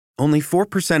Only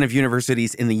 4% of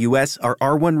universities in the U.S. are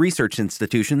R1 research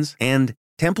institutions, and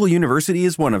Temple University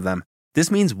is one of them. This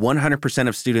means 100%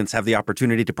 of students have the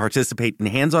opportunity to participate in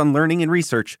hands-on learning and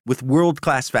research with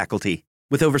world-class faculty.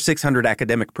 With over 600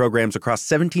 academic programs across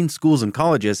 17 schools and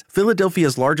colleges,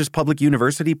 Philadelphia's largest public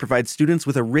university provides students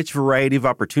with a rich variety of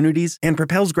opportunities and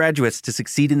propels graduates to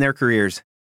succeed in their careers.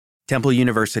 Temple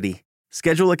University.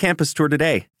 Schedule a campus tour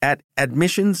today at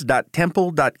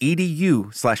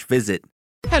admissions.temple.edu/visit.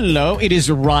 Hello, it is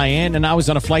Ryan, and I was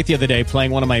on a flight the other day playing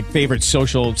one of my favorite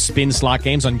social spin slot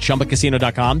games on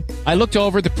ChumbaCasino.com. I looked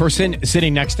over the person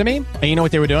sitting next to me, and you know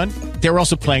what they were doing? They were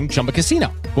also playing Chumba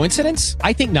Casino. Coincidence?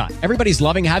 I think not. Everybody's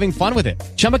loving having fun with it.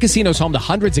 Chumba Casino is home to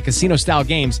hundreds of casino-style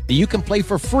games that you can play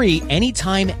for free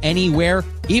anytime, anywhere,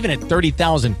 even at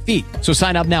 30,000 feet. So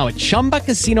sign up now at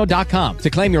ChumbaCasino.com to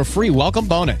claim your free welcome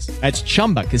bonus. That's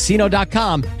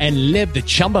ChumbaCasino.com and live the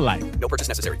Chumba life. No purchase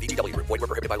necessary. VGW. Void where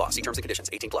prohibited by law. See terms and conditions.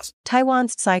 18+.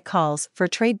 Taiwan's Tsai calls for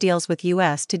trade deals with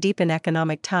U.S. to deepen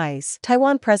economic ties.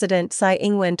 Taiwan President Tsai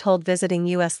Ing-wen told visiting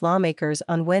U.S. lawmakers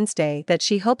on Wednesday that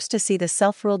she hopes to see the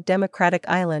self-ruled Democratic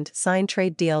Island sign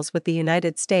trade deals with the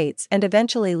United States and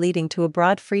eventually leading to a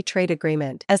broad free trade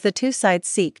agreement as the two sides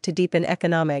seek to deepen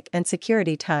economic and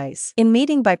security ties. In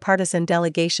meeting bipartisan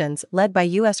delegations led by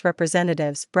U.S.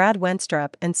 Representatives Brad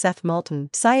Wenstrup and Seth Moulton,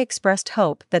 Tsai expressed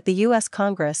hope that the U.S.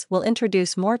 Congress will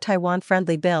introduce more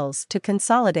Taiwan-friendly bills to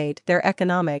consolidate their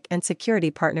economic and security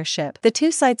partnership. The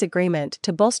two sides' agreement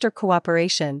to bolster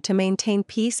cooperation to maintain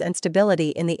peace and stability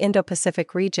in the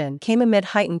Indo-Pacific region came amid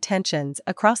heightened tensions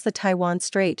across the Taiwan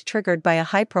Strait triggered by a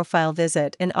high-profile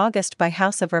visit in August by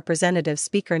House of Representatives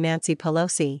Speaker Nancy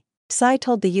Pelosi. Tsai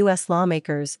told the U.S.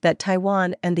 lawmakers that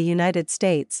Taiwan and the United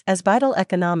States, as vital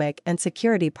economic and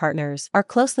security partners, are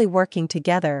closely working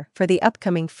together for the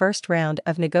upcoming first round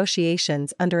of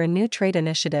negotiations under a new trade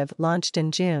initiative launched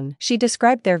in June. She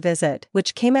described their visit,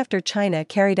 which came after China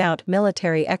carried out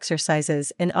military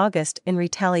exercises in August in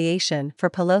retaliation for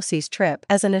Pelosi's trip,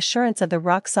 as an assurance of the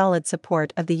rock-solid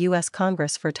support of the U.S.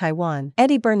 Congress for Taiwan.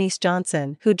 Eddie Bernice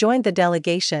Johnson, who joined the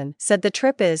delegation, said the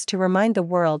trip is to remind the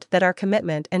world that our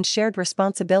commitment and shared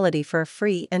responsibility for a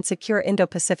free and secure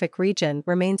Indo-Pacific region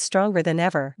remains stronger than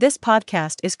ever. This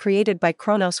podcast is created by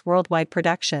Kronos Worldwide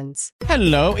Productions.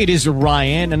 Hello, it is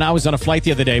Ryan, and I was on a flight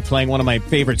the other day playing one of my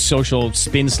favorite social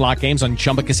spin slot games on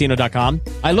ChumbaCasino.com.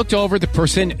 I looked over the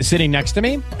person sitting next to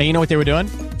me, and you know what they were doing?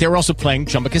 They were also playing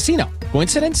Chumba Casino.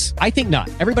 Coincidence? I think not.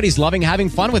 Everybody's loving having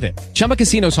fun with it. Chumba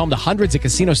Casino is home to hundreds of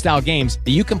casino-style games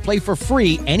that you can play for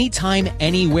free anytime,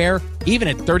 anywhere, even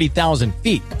at 30,000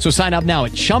 feet. So sign up now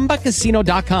at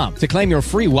ChumbaCasino.com to claim your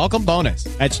free welcome bonus.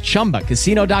 That's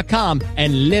ChumbaCasino.com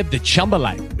and live the Chumba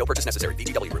life. No purchase necessary.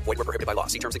 VGW. Void where prohibited by law.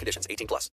 See terms and conditions. 18+.